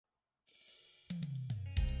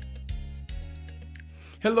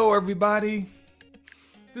Hello, everybody.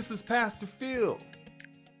 This is Pastor Phil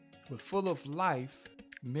with Full of Life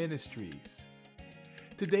Ministries.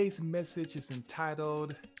 Today's message is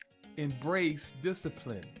entitled Embrace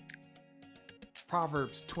Discipline.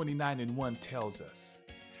 Proverbs 29:1 tells us,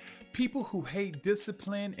 people who hate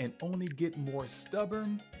discipline and only get more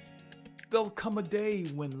stubborn, there'll come a day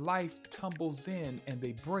when life tumbles in and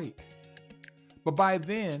they break. But by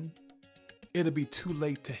then, it'll be too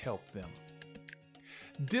late to help them.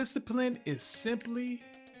 Discipline is simply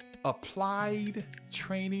applied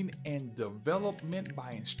training and development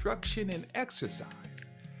by instruction and exercise,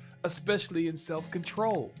 especially in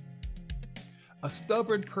self-control. A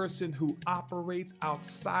stubborn person who operates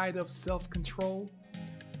outside of self-control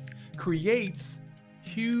creates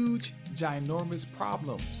huge, ginormous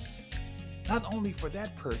problems, not only for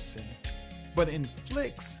that person, but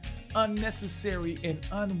inflicts unnecessary and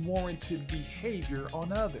unwarranted behavior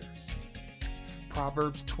on others.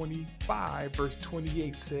 Proverbs 25 verse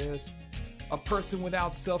 28 says, a person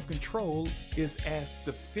without self-control is as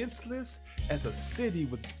defenseless as a city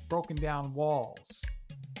with broken down walls.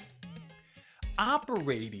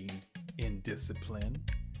 Operating in discipline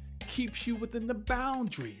keeps you within the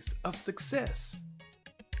boundaries of success,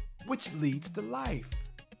 which leads to life.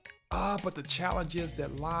 But the challenges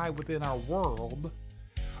that lie within our world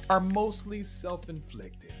are mostly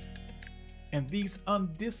self-inflicted. And these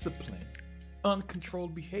undisciplined,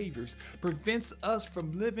 uncontrolled behaviors prevents us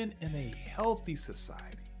from living in a healthy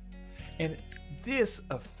society. And this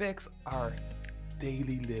affects our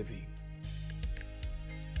daily living.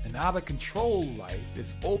 An out of control life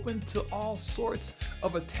is open to all sorts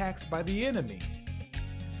of attacks by the enemy.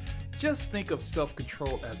 Just think of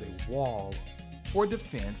self-control as a wall for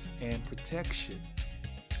defense and protection.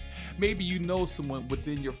 Maybe you know someone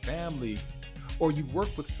within your family, or you work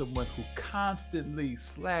with someone who constantly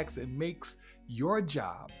slacks and makes your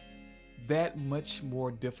job that much more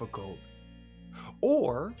difficult.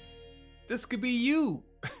 Or this could be you.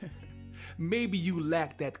 Maybe you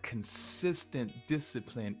lack that consistent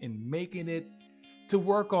discipline in making it to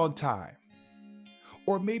work on time.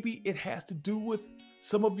 Or maybe it has to do with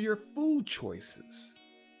some of your food choices.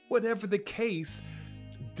 Whatever the case,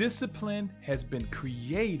 discipline has been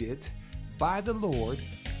created by the Lord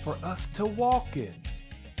for us to walk in.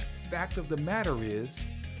 Fact of the matter is,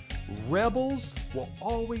 rebels will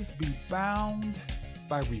always be bound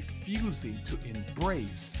by refusing to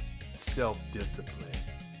embrace self-discipline.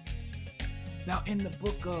 Now, in the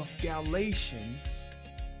book of Galatians,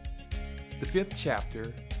 the 5th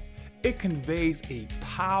chapter, it conveys a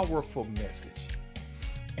powerful message.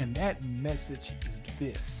 And that message is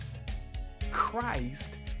this: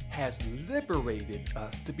 Christ has liberated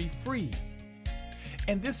us to be free.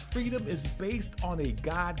 And this freedom is based on a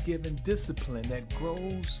God-given discipline that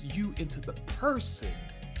grows you into the person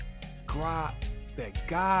that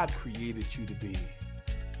God created you to be.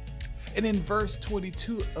 And in verse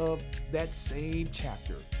 22 of that same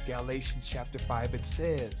chapter, Galatians chapter 5, it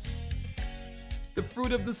says, the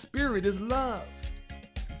fruit of the Spirit is love,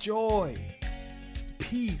 joy,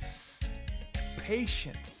 peace,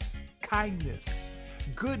 patience, kindness,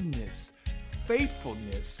 goodness,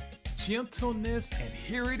 faithfulness, gentleness, and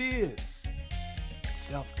here it is,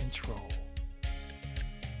 self-control.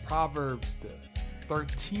 Proverbs, the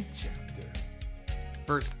 13th chapter,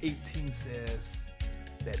 verse 18 says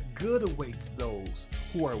that good awaits those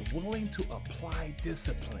who are willing to apply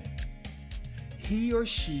discipline. He or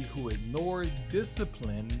she who ignores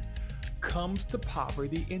discipline comes to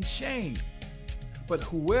poverty and shame, but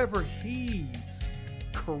whoever heeds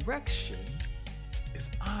correction is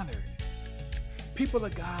honored. People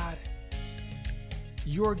of God,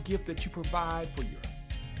 your gift that you provide for your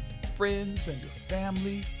friends and your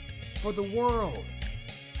family, for the world,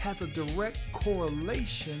 has a direct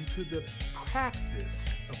correlation to the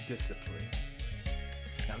practice of discipline.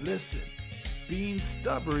 Now listen, being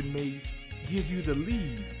stubborn may give you the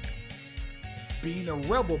lead. Being a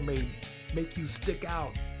rebel may make you stick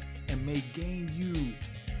out and may gain you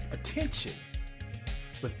attention.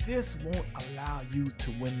 But this won't allow you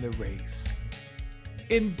to win the race.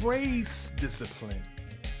 Embrace discipline.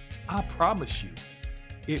 I promise you,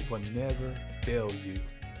 it will never fail you.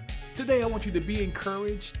 Today, I want you to be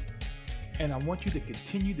encouraged, and I want you to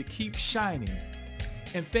continue to keep shining.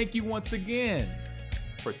 And thank you once again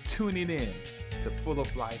for tuning in to Full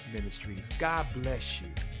of Life Ministries. God bless you.